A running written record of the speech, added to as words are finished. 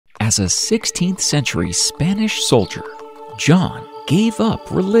As a 16th century Spanish soldier, John gave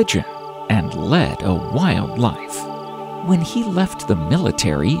up religion and led a wild life. When he left the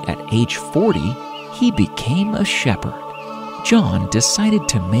military at age 40, he became a shepherd. John decided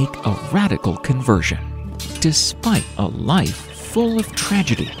to make a radical conversion. Despite a life full of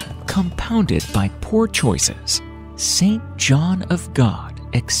tragedy, compounded by poor choices, St. John of God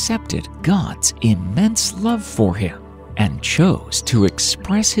accepted God's immense love for him and chose to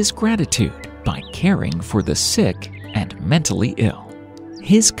express his gratitude by caring for the sick and mentally ill.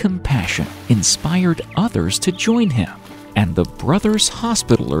 His compassion inspired others to join him, and the Brothers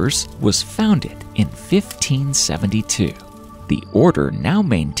Hospitallers was founded in 1572. The order now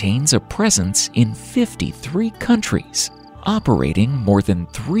maintains a presence in 53 countries, operating more than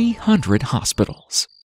 300 hospitals.